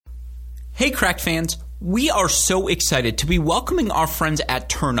Hey, Cracked fans. We are so excited to be welcoming our friends at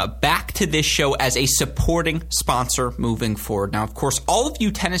Tourna back to this show as a supporting sponsor moving forward. Now, of course, all of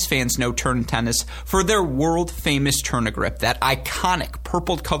you tennis fans know Tourna Tennis for their world-famous Tourna grip, that iconic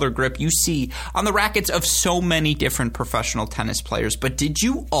purple color grip you see on the rackets of so many different professional tennis players. But did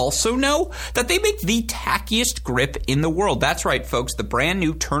you also know that they make the tackiest grip in the world? That's right, folks, the brand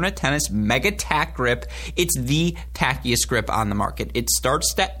new Tourna Tennis Mega Tack grip. It's the tackiest grip on the market. It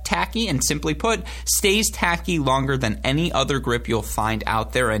starts tacky and, simply put, stays tacky longer than any other grip you'll find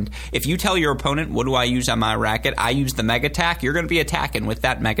out there. And if you tell your opponent, what do I use on my racket? I use the Mega Tack. You're going to be attacking with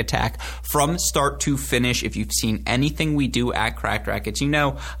that Mega Tack from start to finish. If you've seen anything we do at Cracked Racquets, you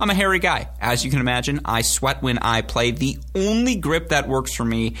know I'm a hairy guy. As you can imagine, I sweat when I play. The only grip that works for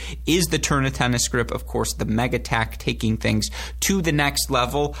me is the Tourna Tennis grip. Of course, the Mega Tack taking things to the next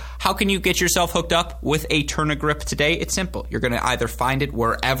level. How can you get yourself hooked up with a Tourna grip today? It's simple. You're going to either find it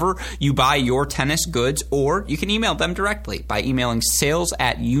wherever you buy your tennis goods, or you can email them directly by emailing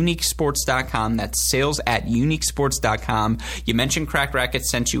sales@uniquesports.com. That's sales@uniquesports.com. You mentioned Cracked Racquets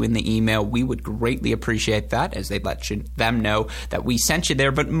sent you in the email. We would greatly appreciate that, as they'd let them know that we sent you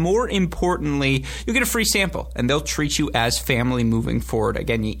there. But more importantly, you'll get a free sample, and they'll treat you as family moving forward.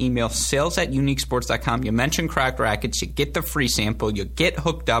 Again, you email sales@uniquesports.com. You mention Cracked Racquets. You get the free sample. You get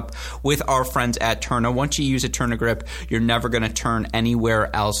hooked up with our friends at Tourna. Once you use a Tourna grip, you're never going to turn anywhere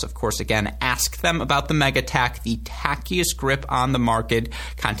else. Of course, again, ask them about the Mega Tack, the tackiest grip on the market.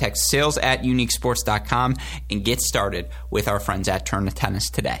 Contact sales@uniquesports.com and get started with our friends at Tourna Tennis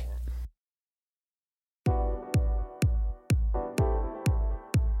today.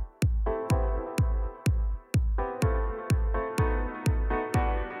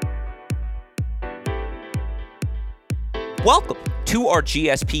 Welcome to our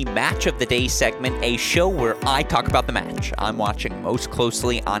GSP Match of the Day segment, a show where I talk about the match I'm watching most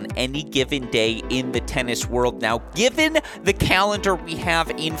closely on any given day in the tennis world. Now, given the calendar we have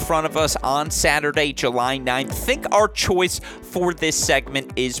in front of us on Saturday, July 9th, I think our choice for this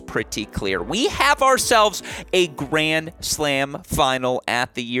segment is pretty clear. We have ourselves a Grand Slam final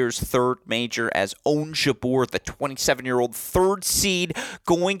at the year's third major, as Ons Jabeur, the 27-year-old third seed,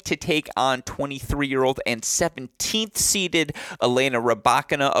 going to take on 23-year-old and 17th seeded Elena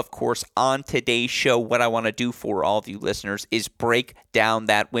Rybakina. Of course, on today's show, what I want to do for all of you listeners is break down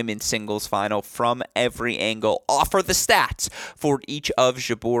that women's singles final from every angle, offer the stats for each of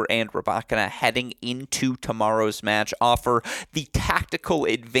Jabeur and Rybakina heading into tomorrow's match, offer the tactical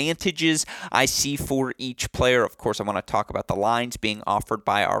advantages I see for each player. Of course, I want to talk about the lines being offered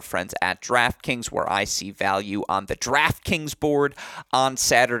by our friends at DraftKings, where I see value on the DraftKings board on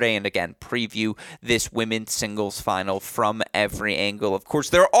Saturday, and again, preview this women's singles final from every angle. Of course,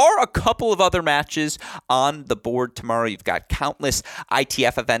 there are a couple of other matches on the board tomorrow. You've got countless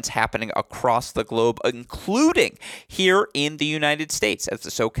ITF events happening across the globe, including here in the United States, as the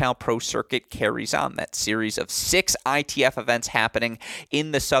SoCal Pro Circuit carries on. That series of 6 ITF events happening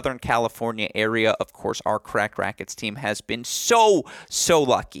in the Southern California area. Of course, our Cracked Racquets team has been so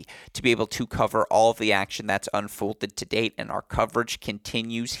lucky to be able to cover all of the action that's unfolded to date, and our coverage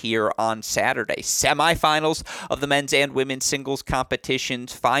continues here on Saturday. Semifinals of the men's and women's singles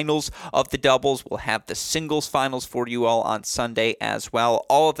competitions, finals of the doubles. We'll have the singles finals for you all on Sunday as well.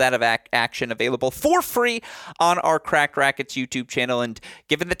 All of that action available for free on our Cracked Racquets YouTube channel. And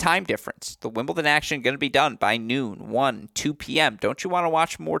given the time difference, the Wimbledon action going to be done by noon, 1, 2 p.m. Don't you want to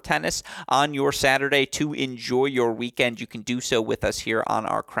watch more tennis on your Saturday to enjoy your weekend? You can do so with us here on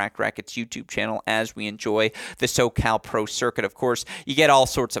our Cracked Racquets YouTube channel as we enjoy the SoCal Pro Circuit. Of course, you get all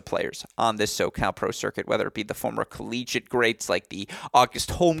sorts of players on this SoCal Pro Circuit, whether it be the former collegiate greats like the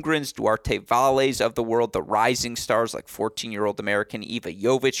August Holmgrens, Duarte Valles of the world, the rising stars like 14-year-old American Iva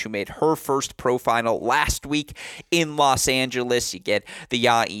Jovic, who made her first pro final last week in Los Angeles. You get the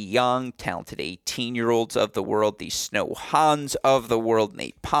Yae Young, talented 18-year-olds of the world, the Snow Hans of the world,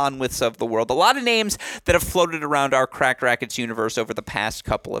 Nate Ponwiths of the world. A lot of names that have floated around our Cracked Racquets universe over the past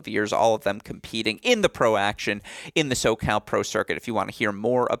couple of years, all of them competing in the pro action in the SoCal Pro Circuit. If you want to hear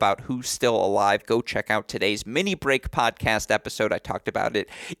more about who's still alive, go check out today's Mini Break podcast episode. I talked about it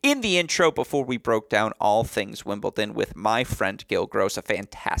in the intro before we broke down all things Wimbledon with my friend Gil Gross. A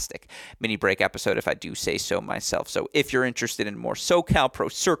fantastic Mini Break episode, if I do say so myself. So if you're interested in more SoCal Pro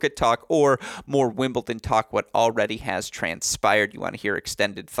Circuit talk or more Wimbledon talk, what already has transpired, you want to hear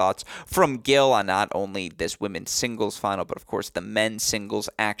extended thoughts from Gil on not only this women's singles final, but of course the men's singles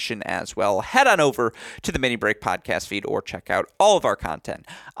action as well, head on over to the Mini Break podcast feed or check out all of our content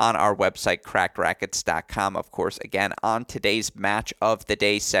on our website, crackedrackets.com. Of course, again, on today's today's match of the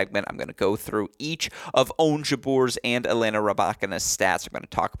day segment. I'm going to go through each of Ons Jabeur's and Elena Rybakina's stats. I'm going to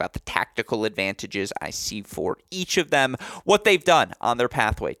talk about the tactical advantages I see for each of them, what they've done on their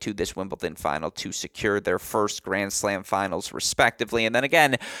pathway to this Wimbledon final to secure their first Grand Slam finals, respectively. And then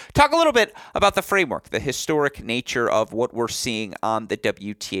again, talk a little bit about the framework, the historic nature of what we're seeing on the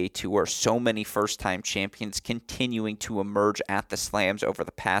WTA Tour. So many first-time champions continuing to emerge at the slams over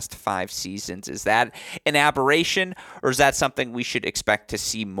the past 5 seasons. Is that an aberration, or is that something we should expect to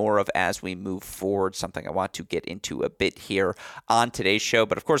see more of as we move forward? Something I want to get into a bit here on today's show.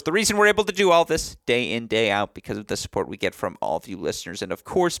 But of course, the reason we're able to do all this day in, day out, because of the support we get from all of you listeners, and of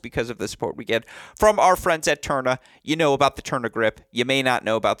course, because of the support we get from our friends at Tourna. You know about the Tourna Grip. You may not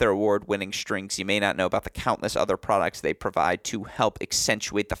know about their award-winning strings. You may not know about the countless other products they provide to help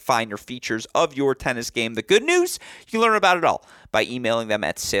accentuate the finer features of your tennis game. The good news, you can learn about it all by emailing them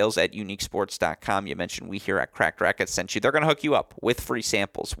at sales@uniquesports.com. You mentioned we here at Cracked Racquets sent you. They're going to hook you up with free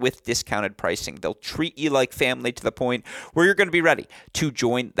samples, with discounted pricing. They'll treat you like family to the point where you're going to be ready to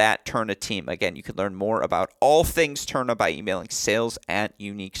join that Tourna team. Again, you can learn more about all things Tourna by emailing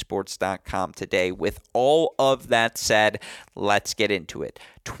sales@uniquesports.com today. With all of that said, let's get into it.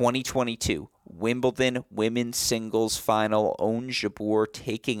 2022 Wimbledon women's singles final. Ons Jabeur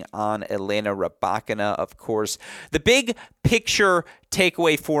taking on Elena Rybakina. Of course, the big picture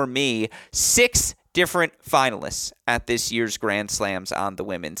takeaway for me, 6 different finalists at this year's Grand Slams on the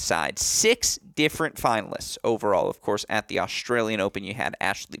women's side. 6 different finalists overall. Of course, at the Australian Open, you had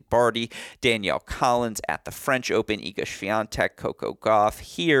Ashleigh Barty, Danielle Collins. At the French Open, Iga Swiatek, Coco Gauff.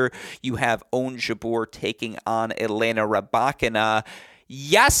 Here, you have Ons Jabeur taking on Elena Rybakina.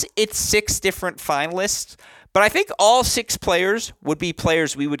 Yes, it's 6 different finalists, but I think all 6 players would be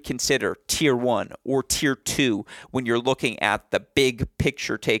players we would consider Tier 1 or Tier 2 when you're looking at the big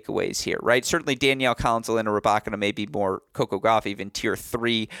picture takeaways here, right? Certainly Danielle Collins, Elena Rybakina, maybe more Coco Gauff, even Tier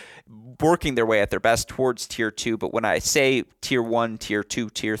 3, working their way at their best towards Tier 2. But when I say Tier 1, Tier 2,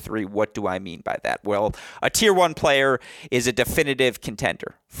 Tier 3, what do I mean by that? Well, a Tier 1 player is a definitive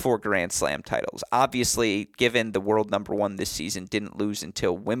contender for Grand Slam titles. Obviously, given the world number 1 this season didn't lose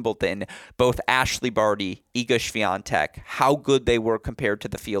until Wimbledon, both Ashleigh Barty, Iga Swiatek, how good they were compared to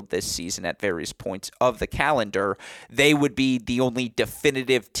the field this season at various points of the calendar, they would be the only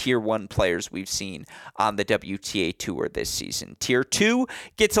definitive Tier 1 players we've seen on the WTA Tour this season. Tier 2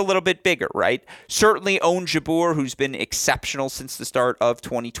 gets a little bit bigger, right? Certainly Ons Jabeur, who's been exceptional since the start of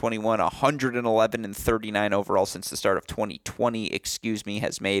 2021, 111 and 39 overall since the start of 2020,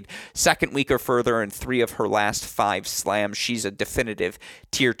 has made second week or further in 3 of her last 5 slams. She's a definitive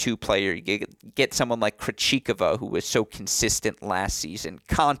Tier 2 player. You get someone like Krejcikova, who was so consistent last season,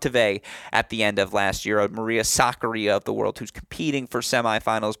 Kontaveit at the end of last year, Maria Sakkari of the world, who's competing for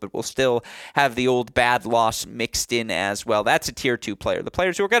semifinals, but will still have the old bad loss mixed in as well. That's a Tier 2 player. The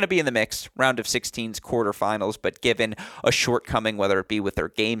players who are going to be in the mix, round of 16s, quarterfinals, but given a shortcoming, whether it be with their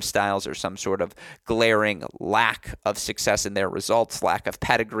game styles or some sort of glaring lack of success in their results, lack of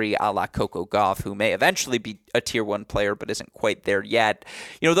pedigree, a la Coco Gauff, who may eventually be a Tier 1 player but isn't quite there yet.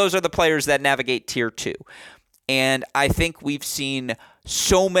 Those are the players that navigate Tier 2. And I think we've seen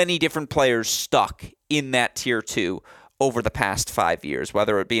so many different players stuck in that Tier 2 over the past 5 years,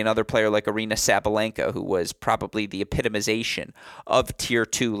 whether it be another player like Aryna Sabalenka, who was probably the epitomization of Tier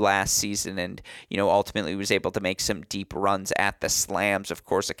 2 last season and, ultimately was able to make some deep runs at the slams. Of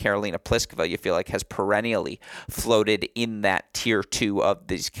course, a Karolina Pliskova, you feel like, has perennially floated in that Tier 2 of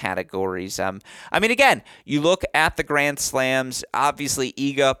these categories. Again, you look at the Grand Slams, obviously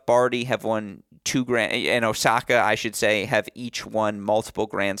Iga, Barty have won 2 and Osaka, I should say, have each won multiple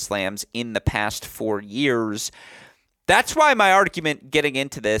Grand Slams in the past 4 years. That's why my argument getting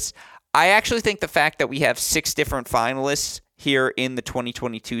into this, I actually think the fact that we have 6 different finalists here in the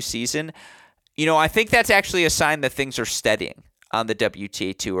 2022 season, I think that's actually a sign that things are steadying on the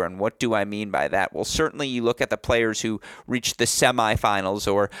WTA Tour. And what do I mean by that? Well, certainly you look at the players who reached the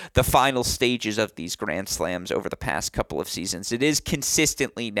semifinals or the final stages of these Grand Slams over the past couple of seasons. It is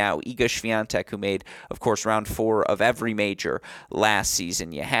consistently now Iga Swiatek, who made, of course, round 4 of every major last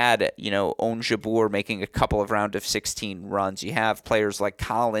season. You had, Ons Jabeur making a couple of round of 16 runs. You have players like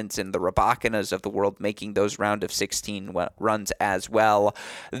Collins and the Rybakinas of the world making those round of 16 runs as well.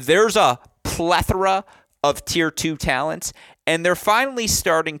 There's a plethora of Tier 2 talents, and they're finally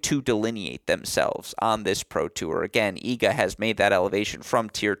starting to delineate themselves on this Pro Tour. Again, Iga has made that elevation from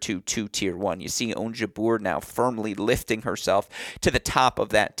Tier 2 to Tier 1. You see Ons Jabeur now firmly lifting herself to the top of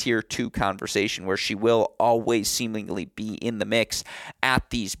that Tier 2 conversation, where she will always seemingly be in the mix at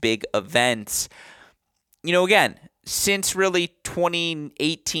these big events. Again, since really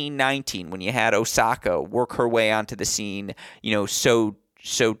 2018-19, when you had Osaka work her way onto the scene,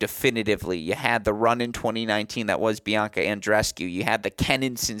 so definitively. You had the run in 2019 that was Bianca Andreescu. You had the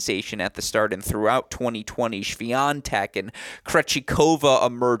Kenin sensation at the start, and throughout 2020, Swiatek and Krejcikova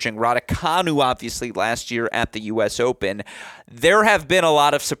emerging. Raducanu, obviously, last year at the U.S. Open. There have been a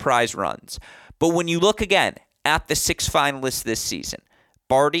lot of surprise runs. But when you look again at the 6 finalists this season,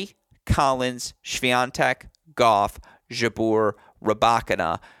 Barty, Collins, Swiatek, Gauff, Jabeur,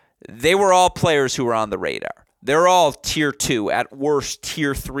 Rybakina, they were all players who were on the radar. They're all tier 2, at worst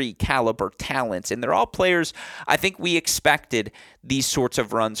tier 3 caliber talents, and they're all players I think we expected these sorts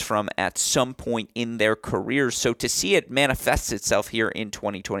of runs from at some point in their careers. So to see it manifest itself here in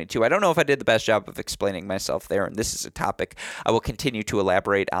 2022, I don't know if I did the best job of explaining myself there, and this is a topic I will continue to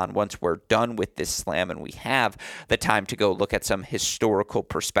elaborate on once we're done with this slam and we have the time to go look at some historical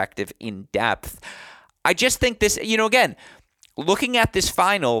perspective in depth. I just think this, again, looking at this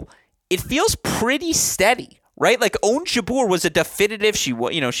final, it feels pretty steady. Right? Like Ons Jabeur was a definitive. She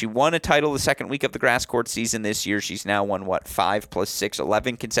won a title the second week of the grass court season this year. She's now won, 5 + 6,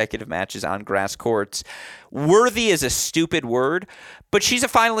 11 consecutive matches on grass courts. Worthy is a stupid word, but she's a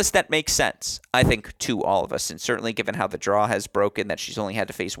finalist that makes sense, I think, to all of us. And certainly given how the draw has broken, that she's only had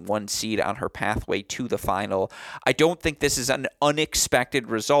to face 1 seed on her pathway to the final, I don't think this is an unexpected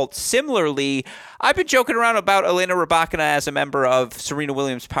result. Similarly, I've been joking around about Elena Rybakina as a member of Serena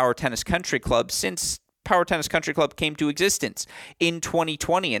Williams Power Tennis Country Club since Power Tennis Country Club came to existence in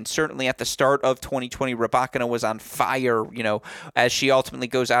 2020, and certainly at the start of 2020, Rybakina was on fire, as she ultimately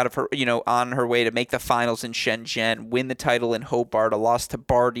goes out of her, on her way to make the finals in Shenzhen, win the title in Hobart, a loss to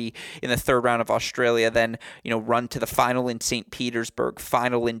Barty in the 3rd round of Australia, then, run to the final in St. Petersburg,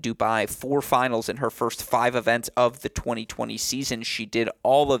 final in Dubai, 4 finals in her first 5 events of the 2020 season. She did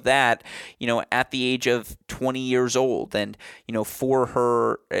all of that, at the age of 20 years old, and, for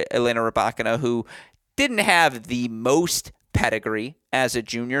her, Elena Rybakina, who didn't have the most pedigree as a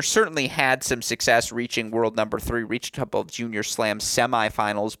junior, certainly had some success reaching world number 3, reached a couple of junior slam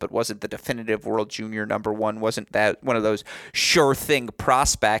semifinals, but wasn't the definitive world junior number 1, wasn't that one of those sure thing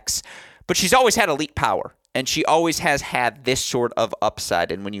prospects. But she's always had elite power, and she always has had this sort of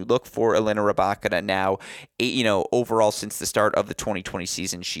upside. And when you look for Elena Rybakina now, overall since the start of the 2020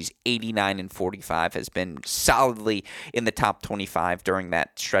 season, she's 89-45, has been solidly in the top 25 during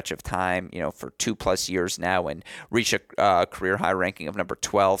that stretch of time, for 2+ years now, and reached a career high ranking of number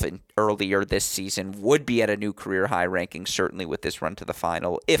 12 and earlier this season. Would be at a new career high ranking, certainly with this run to the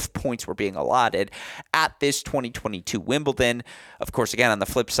final, if points were being allotted at this 2022 Wimbledon. Of course, again, on the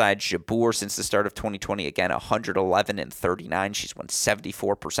flip side, Jabeur since the start of 2020, again, 111-39. She's won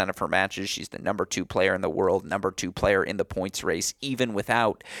 74% of her matches. She's the number 2 player in the world, number 2 player in the points race, even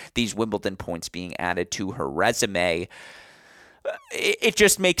without these Wimbledon points being added to her resume. It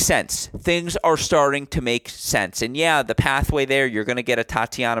just makes sense. Things are starting to make sense. And yeah, the pathway there, you're going to get a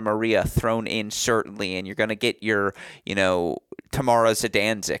Tatiana Maria thrown in, certainly, and you're going to get your, Tamara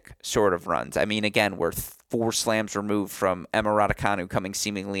Zidansek sort of runs. I mean, again, we're 4 slams removed from Emma Raducanu coming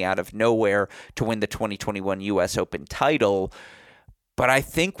seemingly out of nowhere to win the 2021 U.S. Open title. But I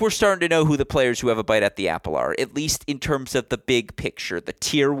think we're starting to know who the players who have a bite at the apple are, at least in terms of the big picture, the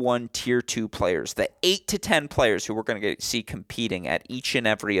tier 1, tier 2 players, the 8 to 10 players who we're going to see competing at each and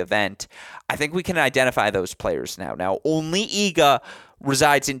every event. I think we can identify those players now. Now, only Iga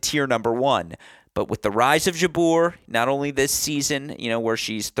resides in tier number 1. But with the rise of Jabeur, not only this season, where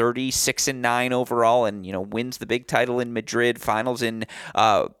she's 36-9 overall and, wins the big title in Madrid, finals in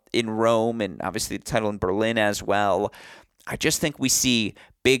Rome, and obviously the title in Berlin as well, I just think we see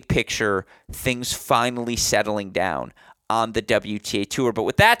big picture things finally settling down on the WTA Tour. But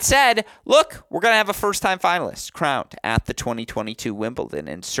with that said, look, we're going to have a first-time finalist crowned at the 2022 Wimbledon,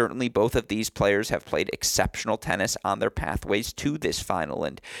 and certainly both of these players have played exceptional tennis on their pathways to this final.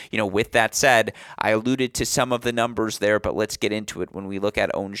 And, with that said, I alluded to some of the numbers there, but let's get into it when we look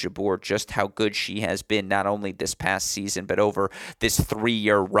at Ons Jabeur, just how good she has been, not only this past season, but over this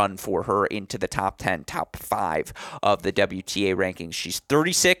 3-year run for her into the top 10, top 5 of the WTA rankings. She's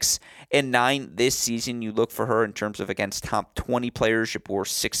 36-9 this season. You look for her in terms of against top 20 players. Jabeur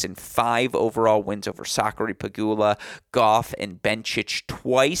 6-5 overall, wins over Sakkari Pegula, Gauff, and Bencic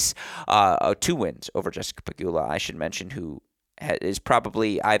twice. 2 wins over Jessica Pegula, I should mention, who is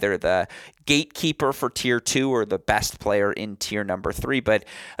probably either the gatekeeper for tier 2 or the best player in tier number 3. But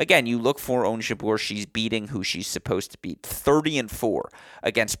again, you look for Ons Jabeur, she's beating who she's supposed to beat. 30-4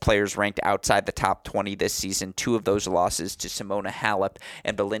 against players ranked outside the top 20 this season. 2 of those losses to Simona Halep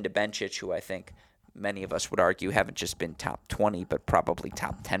and Belinda Bencic, who I think many of us would argue haven't just been top 20, but probably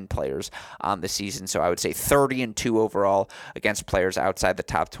top 10 players on the season. So I would say 30-2 overall against players outside the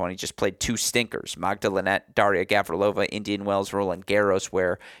top 20. Just played two stinkers, Magda Linette, Daria Gavrilova, Indian Wells, Roland Garros,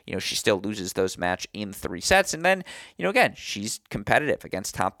 where, she still loses those match in 3 sets. And then, again, she's competitive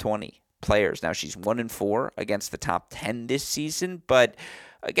against top 20 players. Now she's 1-4 against the top 10 this season, but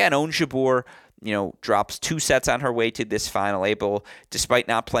again, Ons Jabeur, drops 2 sets on her way to this final, able, despite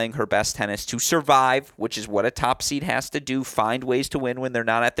not playing her best tennis, to survive, which is what a top seed has to do, find ways to win when they're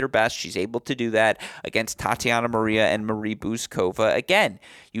not at their best. She's able to do that against Tatiana Maria and Marie Bouzkova. Again,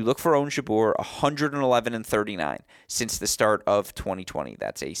 you look for Ons Jabeur, 111-39 since the start of 2020.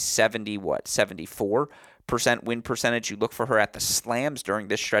 That's a 74% win percentage. You look for her at the slams during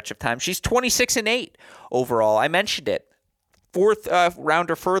this stretch of time. She's 26-8 overall. I mentioned it. 4th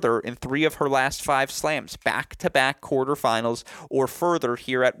rounder further in 3 of her last 5 slams, back-to-back quarterfinals or further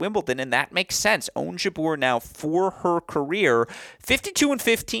here at Wimbledon, and that makes sense. Ons Jabeur now, for her career,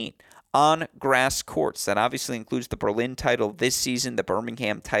 52-15 on grass courts. That obviously includes the Berlin title this season, the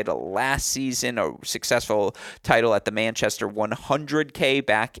Birmingham title last season, a successful title at the Manchester 100K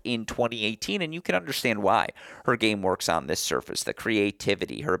back in 2018, and you can understand why. Her game works on this surface, the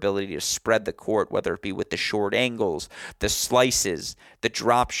creativity, her ability to spread the court, whether it be with the short angles, the slices, the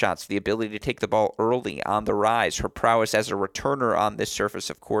drop shots, the ability to take the ball early on the rise, her prowess as a returner on this surface.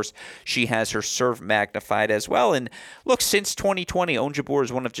 Of course, she has her serve magnified as well. And look, since 2020, Ons Jabeur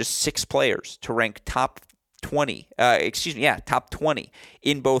is one of just 6 players to rank top 20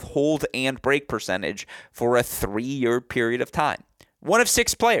 in both hold and break percentage for a 3-year period of time. One of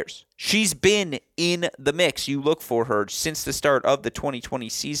 6 players. She's been in the mix. You look for her since the start of the 2020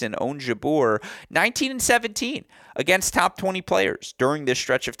 season. Ons Jabeur, 19-17 against top 20 players during this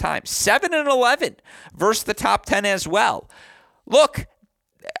stretch of time. 7-11 versus the top 10 as well. Look,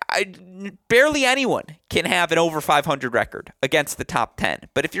 barely anyone can have an over 500 record against the top 10.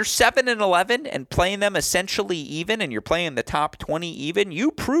 But if you're 7-11 and playing them essentially even, and you're playing the top 20 even,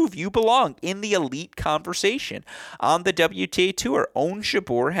 you prove you belong in the elite conversation on the WTA Tour. Ons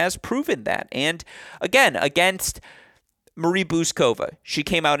Jabeur has proven that. And again, against Marie Bouzkova, she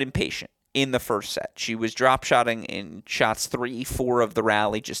came out impatient in the first set. She was drop shotting in shots 3-4 of the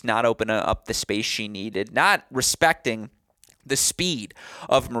rally, just not opening up the space she needed, not respecting the speed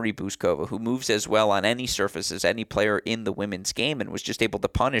of Marie Bouzkova, who moves as well on any surface as any player in the women's game, and was just able to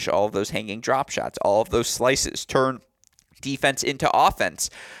punish all of those hanging drop shots, all of those slices, turn defense into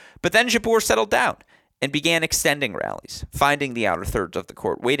offense. But then Jabeur settled down and began extending rallies, finding the outer thirds of the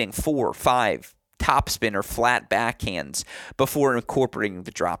court, waiting 4, 5 topspin or flat backhands before incorporating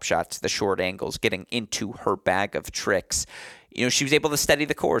the drop shots, the short angles, getting into her bag of tricks. She was able to steady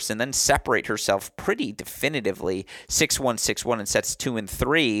the course and then separate herself pretty definitively, 6-1, 6-1 in sets 2 and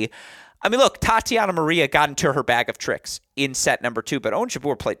 3. I mean, look, Tatiana Maria got into her bag of tricks in set number 2, but Ons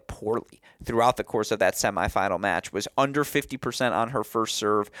Jabeur played poorly throughout the course of that semifinal match, was under 50% on her first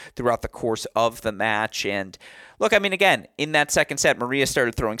serve throughout the course of the match. And look, I mean, again, in that second set, Maria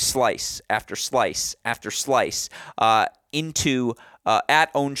started throwing slice after slice after slice into at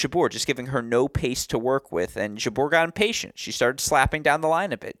Ons Jabeur, just giving her no pace to work with. And Jabeur got impatient. She started slapping down the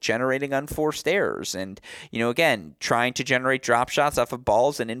line a bit, generating unforced errors. And, again, trying to generate drop shots off of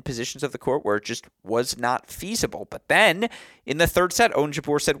balls and in positions of the court where it just was not feasible. But then in the third set, Ons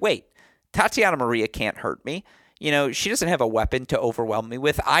Jabeur said, wait, Tatiana Maria can't hurt me. She doesn't have a weapon to overwhelm me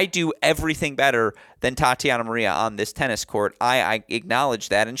with. I do everything better than Tatiana Maria on this tennis court. I acknowledge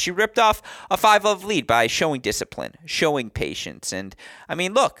that. And she ripped off a 5-love lead by showing discipline, showing patience. And, I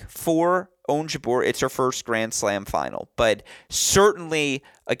mean, look, for Ons Jabeur, it's her first Grand Slam final. But certainly,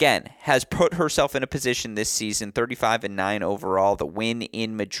 again, has put herself in a position this season, 35-9 overall, the win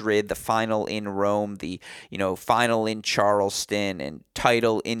in Madrid, the final in Rome, the, final in Charleston, and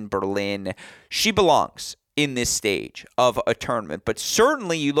title in Berlin. She belongs in this stage of a tournament. But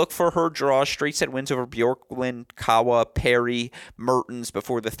certainly you look for her draw straight set wins over Bjorklund, Kawa, Perry, Mertens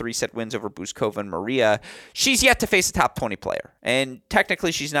before the 3-set wins over Bouzkova and Maria. She's yet to face a top 20 player. And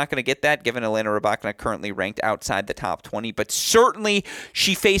technically she's not going to get that given Elena Rybakina currently ranked outside the top 20. But certainly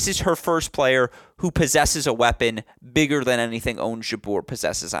she faces her first player who possesses a weapon bigger than anything Ons Jabeur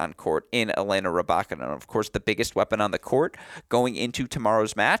possesses on court in Elena Rybakina. And of course, the biggest weapon on the court going into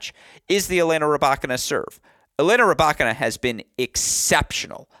tomorrow's match is the Elena Rybakina serve. Elena Rybakina has been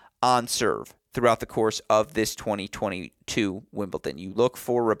exceptional on serve throughout the course of this 2022 Wimbledon. You look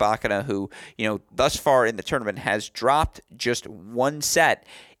for Rybakina, who, thus far in the tournament has dropped just 1 set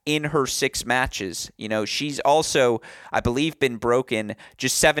in her 6 matches. She's also, I believe, been broken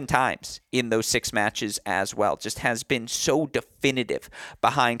just 7 times in those 6 matches as well. Just has been so definitive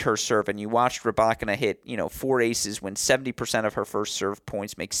behind her serve. And you watched Rybakina hit, 4 aces, win 70% of her first serve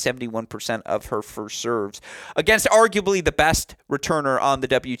points, make 71% of her first serves against arguably the best returner on the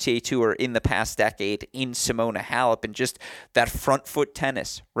WTA Tour in the past decade in Simona Halep. And just that front foot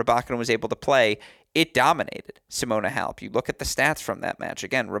tennis Rybakina was able to play, it dominated Simona Halep. You look at the stats from that match.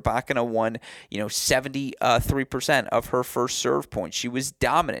 Again, Rybakina won, 73% of her first serve points. She was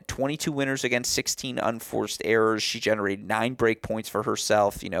dominant. 22 winners against 16 unforced errors. She generated 9 break points for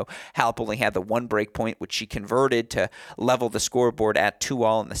herself. Halep only had the 1 break point, which she converted to level the scoreboard at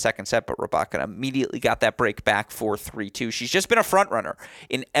 2-all in the second set, but Rybakina immediately got that break back for 3-2. She's just been a front runner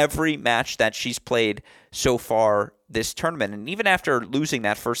in every match that she's played so far this tournament. And even after losing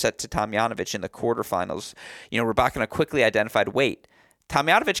that first set to Tomljanovic in the quarterfinals, Rybakina quickly identified, wait,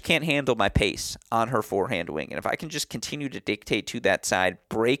 Tomljanovic can't handle my pace on her forehand wing. And if I can just continue to dictate to that side,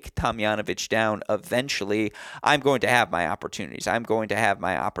 break Tomljanovic down, eventually I'm going to have my opportunities. I'm going to have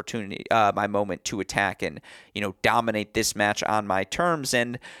my opportunity, my moment to attack and, dominate this match on my terms.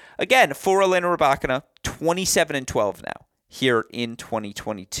 And again, for Elena Rybakina, 27-12 now here in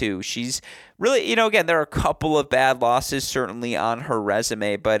 2022. She's really, again, there are a couple of bad losses certainly on her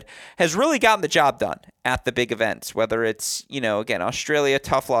resume, but has really gotten the job done at the big events, whether it's, again, Australia,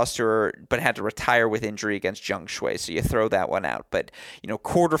 tough loss to her, but had to retire with injury against Zheng Shui, so you throw that one out. But,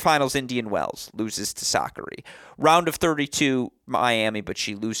 quarterfinals Indian Wells, loses to Sakkari. Round of 32, Miami, but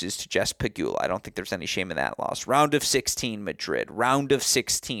she loses to Jess Pegula. I don't think there's any shame in that loss. Round of 16, Madrid. Round of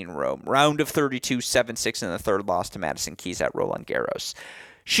 16, Rome. Round of 32, 7-6 in the third loss to Madison Keys at Roland Garros.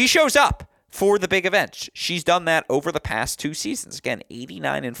 She shows up for the big events. She's done that over the past 2 seasons. Again,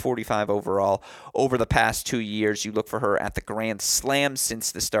 89-45 overall over the past 2 years. You look for her at the Grand Slam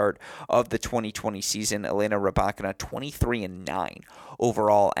since the start of the 2020 season. Elena Rybakina, 23-9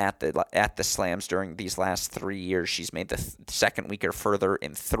 overall at the slams during these last 3 years. She's made the second weaker further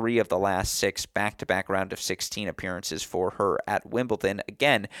in 3 of the last 6 back-to-back round of 16 appearances for her at Wimbledon.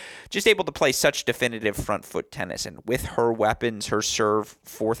 Again, just able to play such definitive front foot tennis. And with her weapons, her serve,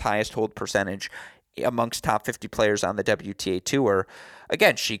 4th highest hold percentage amongst top 50 players on the WTA Tour,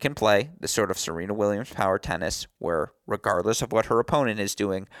 again, she can play the sort of Serena Williams power tennis where, regardless of what her opponent is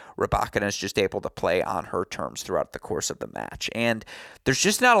doing, Rybakina is just able to play on her terms throughout the course of the match. And there's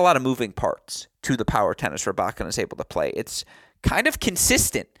just not a lot of moving parts to the power tennis Rybakina is able to play. It's kind of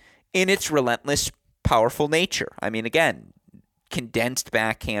consistent in its relentless, powerful nature. I mean, again, condensed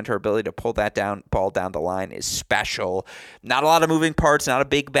backhand, her ability to pull that ball down the line is special. Not a lot of moving parts, not a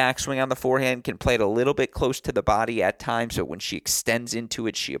big backswing on the forehand, can play it a little bit close to the body at times, so when she extends into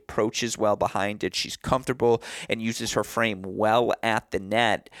it, she approaches well behind it. She's comfortable and uses her frame well at the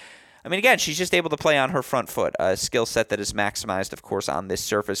net. I mean, again, she's just able to play on her front foot, a skill set that is maximized, of course, on this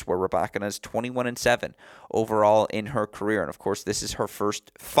surface where Rybakina is 21-7 overall in her career. And, of course, this is her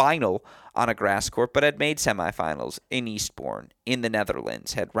first final on a grass court, but had made semifinals in Eastbourne, in the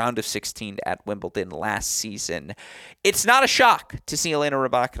Netherlands, had round of 16 at Wimbledon last season. It's not a shock to see Elena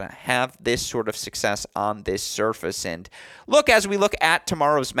Rybakina have this sort of success on this surface. And look, as we look at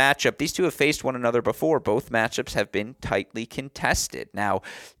tomorrow's matchup, these two have faced one another before. Both matchups have been tightly contested. Now,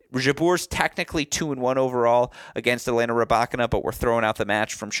 Jabeur's technically 2-1 overall against Elena Rybakina, but we're throwing out the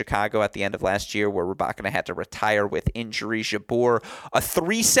match from Chicago at the end of last year where Rybakina had to retire with injury. Jabeur, a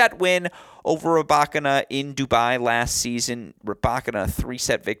 3-set win over Rybakina in Dubai last season. Rybakina, a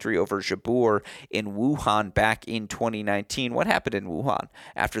 3-set victory over Jabeur in Wuhan back in 2019. What happened in Wuhan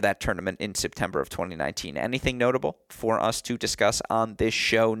after that tournament in September of 2019? Anything notable for us to discuss on this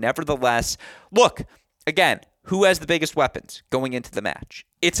show? Nevertheless, look, again, who has the biggest weapons going into the match?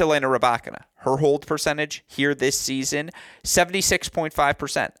 It's Elena Rybakina. Her hold percentage here this season,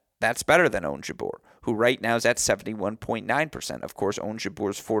 76.5%. That's better than Ons Jabeur, who right now is at 71.9%. Of course, Ons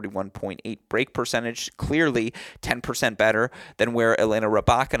Jabeur's 41.8 break percentage, clearly 10% better than where Elena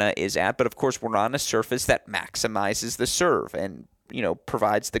Rybakina is at. But of course, we're on a surface that maximizes the serve and,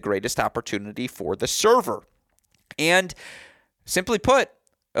 provides the greatest opportunity for the server. And simply put,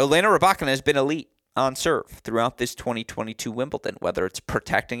 Elena Rybakina has been elite on serve throughout this 2022 Wimbledon, whether it's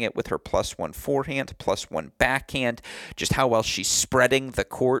protecting it with her +1 forehand, +1 backhand, just how well she's spreading the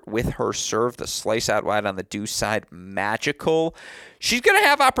court with her serve, the slice out wide on the deuce side, magical. She's going to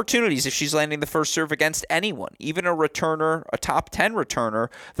have opportunities if she's landing the first serve against anyone, even a returner, a top 10 returner,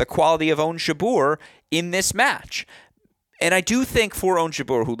 the quality of Ons Jabeur in this match. And I do think for Ons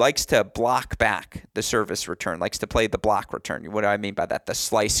Jabeur, who likes to block back the service return, likes to play the block return. What do I mean by that? The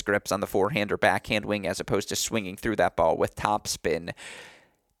slice scripts on the forehand or backhand wing as opposed to swinging through that ball with topspin.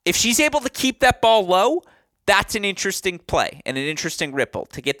 If she's able to keep that ball low, that's an interesting play and an interesting ripple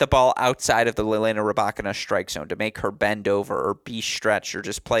to get the ball outside of the Elena Rybakina strike zone, to make her bend over or be stretched or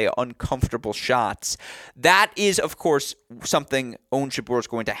just play uncomfortable shots. That is, of course, something Ons Jabeur is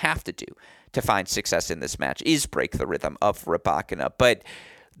going to have to do to find success in this match, is break the rhythm of Rybakina. But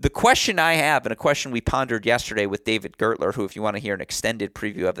the question I have, and a question we pondered yesterday with David Gertler, who, if you want to hear an extended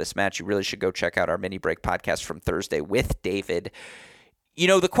preview of this match, you really should go check out our mini break podcast from Thursday with David.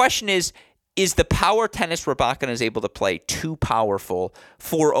 The question is the power tennis Rybakina is able to play too powerful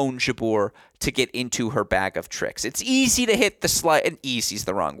for Ons Jabeur to get into her bag of tricks? It's easy to hit the slice, and easy is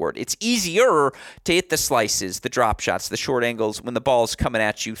the wrong word. It's easier to hit the slices, the drop shots, the short angles when the ball's coming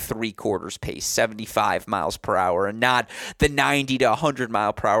at you 3/4 pace, 75 miles per hour, and not the 90 to 100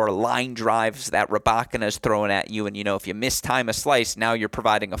 mile per hour line drives that Rybakina is throwing at you. And, if you mistime a slice, now you're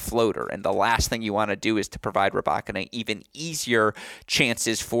providing a floater. And the last thing you want to do is to provide Rybakina even easier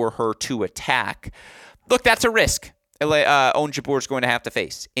chances for her to attack. Look, that's a risk Ons Jabeur is going to have to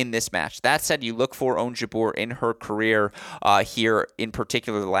face in this match. That said, you look for Ons Jabeur in her career here, in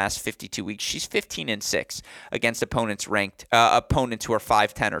particular the last 52 weeks. She's 15-6 against opponents who are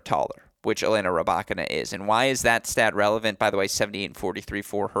 5'10" or taller, which Elena Rybakina is. And why is that stat relevant? By the way, 78-43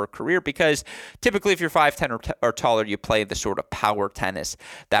 for her career, because typically if you're 5'10" or taller, you play the sort of power tennis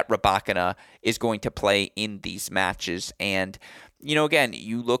that Rybakina is going to play in these matches. And again,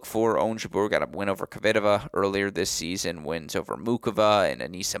 you look for Ons Jabeur, got a win over Kvitova earlier this season, wins over Mukova and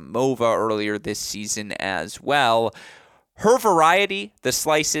Anisimova earlier this season as well. Her variety, the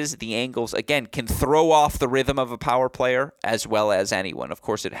slices, the angles, again, can throw off the rhythm of a power player as well as anyone. Of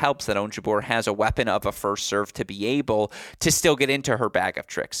course, it helps that Ons Jabeur has a weapon of a first serve to be able to still get into her bag of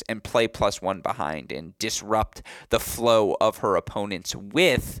tricks and play +1 behind and disrupt the flow of her opponents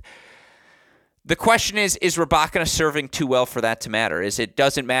with. The question is Rybakina serving too well for that to matter? It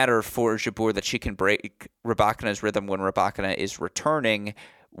doesn't matter for Jabeur that she can break Rybakina's rhythm when Rybakina is returning.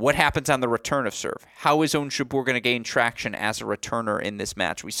 What happens on the return of serve? How is Ons Jabeur going to gain traction as a returner in this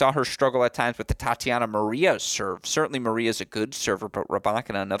match? We saw her struggle at times with the Tatiana Maria serve. Certainly Maria's a good server, but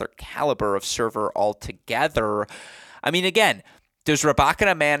Rybakina another caliber of server altogether. I mean, again, does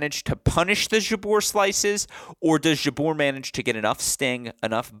Rybakina manage to punish the Jabeur slices, or does Jabeur manage to get enough sting,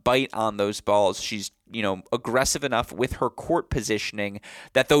 enough bite on those balls? She's, aggressive enough with her court positioning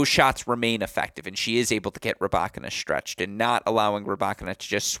that those shots remain effective, and she is able to get Rybakina stretched and not allowing Rybakina to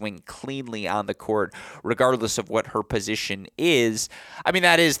just swing cleanly on the court, regardless of what her position is. I mean,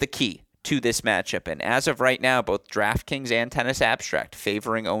 that is the key to this matchup. And as of right now, both DraftKings and Tennis Abstract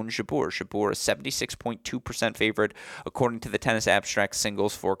favoring Ons Jabeur. Jabeur is 76.2% favorite according to the Tennis Abstract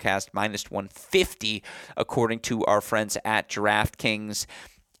singles forecast, -150 according to our friends at DraftKings.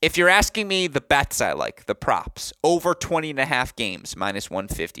 If you're asking me the bets I like, the props, over 20.5 games,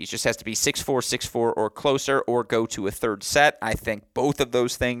 -150. It just has to be 6-4, 6-4 or closer, or go to a third set. I think both of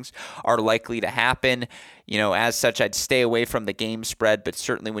those things are likely to happen. As such, I'd stay away from the game spread, but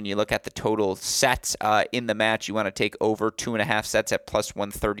certainly when you look at the total sets in the match, you want to take over 2.5 sets at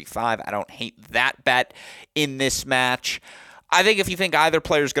 +135. I don't hate that bet in this match. I think if you think either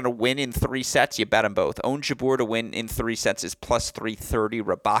player is going to win in 3 sets, you bet them both. Ons Jabeur to win in 3 sets is +330.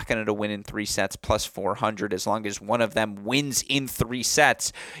 Rybakina to win in 3 sets, +400. As long as one of them wins in 3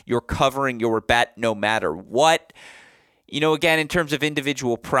 sets, you're covering your bet no matter what. Again, in terms of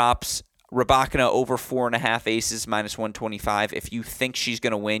individual props, Rybakina over 4.5 aces, -125. If you think she's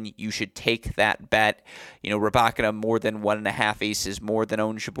going to win, you should take that bet. Rybakina more than 1.5 aces, more than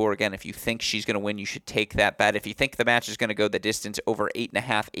Ons Jabeur. Again, if you think she's going to win, you should take that bet. If you think the match is going to go the distance, over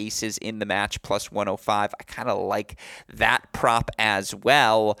 8.5 aces in the match, +105. I kind of like that prop as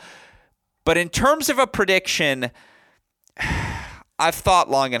well. But in terms of a prediction, I've thought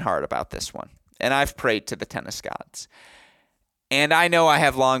long and hard about this one, and I've prayed to the tennis gods. And I know I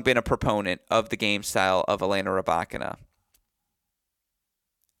have long been a proponent of the game style of Elena Rybakina.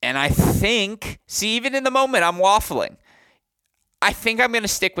 And I think, even in the moment, I'm waffling. I think I'm going to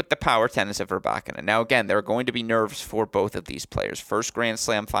stick with the power tennis of Rybakina. Now, again, there are going to be nerves for both of these players. First Grand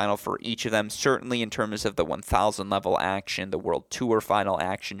Slam final for each of them, certainly in terms of the 1,000 level action, the World Tour final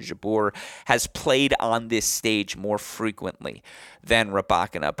action. Jabeur has played on this stage more frequently than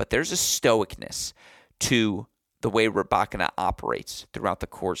Rybakina, but there's a stoicness to the way Rybakina operates throughout the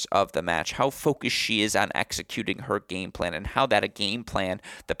course of the match, how focused she is on executing her game plan, and how that a game plan,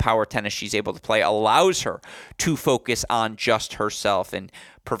 the power tennis she's able to play, allows her to focus on just herself and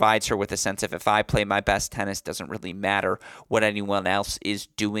provides her with a sense of, if I play my best tennis, doesn't really matter what anyone else is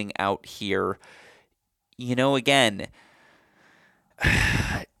doing out here. Again,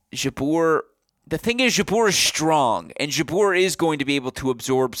 Jabeur the thing is, Jabeur is strong, and Jabeur is going to be able to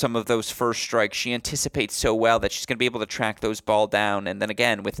absorb some of those first strikes. She anticipates so well that she's going to be able to track those ball down. And then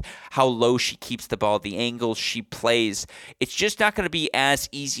again, with how low she keeps the ball, the angles she plays, it's just not going to be as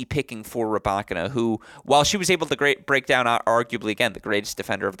easy picking for Rybakina, who, while she was able to break down arguably, again, the greatest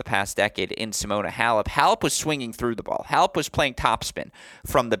defender of the past decade in Simona Halep, Halep was swinging through the ball. Halep was playing topspin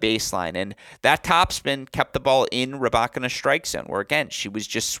from the baseline, and that topspin kept the ball in Rybakina's strike zone, where, again, she was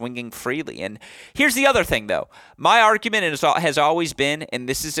just swinging freely. And here's the other thing, though. My argument has always been, and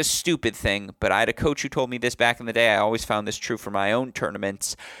this is a stupid thing, but I had a coach who told me this back in the day. I always found this true for my own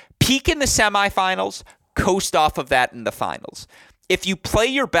tournaments. Peak in the semifinals, coast off of that in the finals. If you play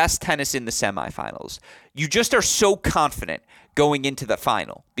your best tennis in the semifinals, you just are so confident going into the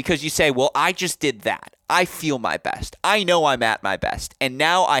final because you say, well, I just did that. I feel my best. I know I'm at my best. And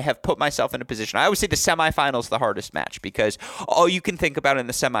now I have put myself in a position. I always say the semifinals the hardest match because all you can think about in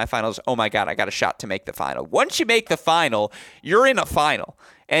the semifinals, oh my God, I got a shot to make the final. Once you make the final, you're in a final.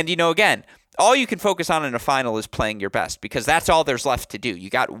 And, again, all you can focus on in a final is playing your best because that's all there's left to do. You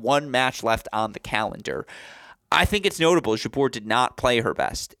got one match left on the calendar. I think it's notable Jabeur did not play her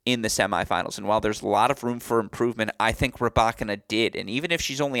best in the semifinals. And while there's a lot of room for improvement, I think Rybakina did. And even if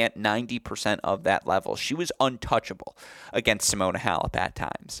she's only at 90% of that level, she was untouchable against Simona Halep at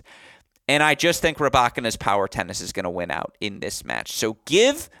times. And I just think Rybakina's power tennis is going to win out in this match. So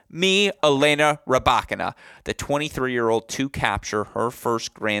give me Elena Rybakina, the 23-year-old, to capture her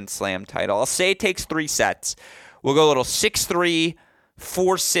first Grand Slam title. I'll say it takes 3 sets. We'll go a little 6-3,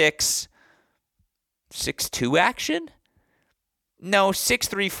 4-6, 6-2 action? No,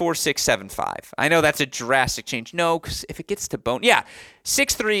 6-3, 4-6, 7-5. I know that's a drastic change. No, because if it gets to bone, 6-3,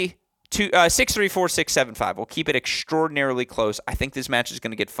 6-3, 4-6, 7-5. We'll keep it extraordinarily close. I think this match is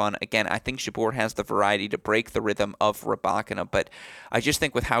going to get fun. Again, I think Jabeur has the variety to break the rhythm of Rybakina, but I just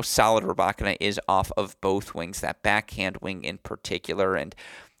think with how solid Rybakina is off of both wings, that backhand wing in particular, and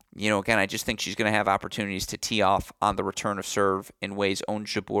again, I just think she's going to have opportunities to tee off on the return of serve in ways Ons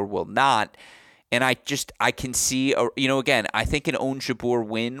Jabeur will not. And I can see, again, I think an Ons Jabeur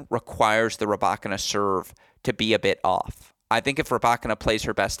win requires the Rybakina serve to be a bit off. I think if Rybakina plays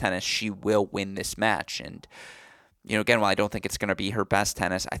her best tennis, she will win this match. And, again, while I don't think it's going to be her best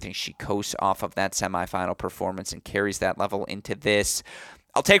tennis, I think she coasts off of that semifinal performance and carries that level into this.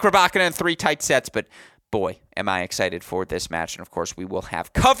 I'll take Rybakina in 3 tight sets, but boy, am I excited for this match. And, of course, we will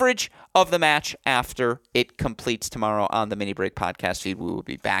have coverage of the match after it completes tomorrow on the Mini Break podcast feed. We will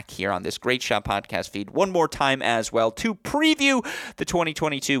be back here on this Great Shot podcast feed one more time as well to preview the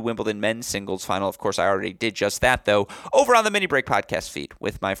 2022 Wimbledon men's singles final. Of course, I already did just that, though, over on the Mini Break podcast feed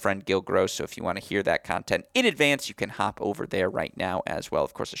with my friend Gil Gross. So if you want to hear that content in advance, you can hop over there right now as well.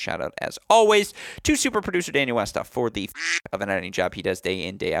 Of course, a shout out, as always, to super producer Daniel Westoff for the of an editing job he does day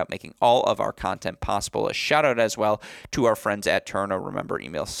in, day out, making all of our content possible. A shout out as well to our friends at Tourna. Remember,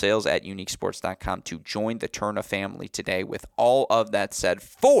 email sales@uniquesports.com to join the Tourna family today. With all of that said,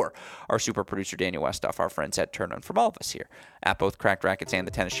 for our super producer Daniel Westoff, our friends at Tourna, and from all of us here at both Cracked Rackets and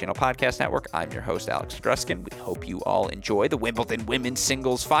the Tennis Channel Podcast Network, I'm your host, Alex Gruskin. We hope you all enjoy the Wimbledon women's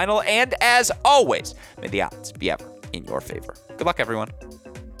singles final, and as always, may the odds be ever in your favor. Good luck, everyone.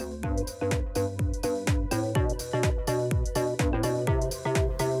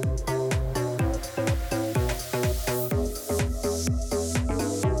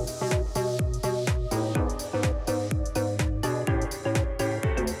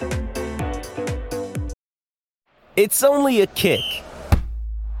 It's only a kick,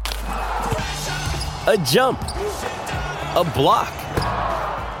 a jump, a block.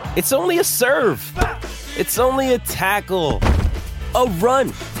 It's only a serve. It's only a tackle, a run.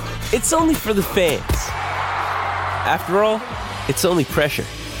 It's only for the fans. After all, it's only pressure.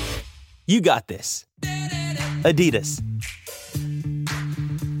 You got this. Adidas.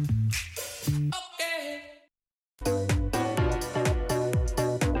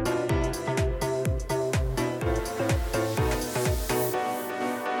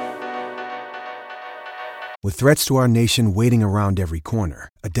 With threats to our nation waiting around every corner,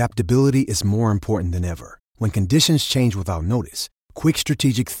 adaptability is more important than ever. When conditions change without notice, quick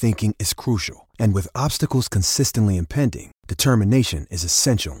strategic thinking is crucial. And with obstacles consistently impending, determination is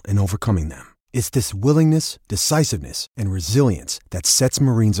essential in overcoming them. It's this willingness, decisiveness, and resilience that sets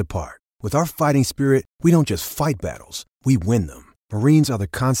Marines apart. With our fighting spirit, we don't just fight battles, we win them. Marines are the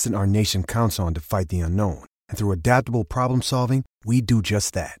constant our nation counts on to fight the unknown. And through adaptable problem solving, we do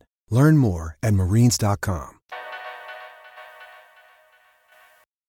just that. Learn more at marines.com.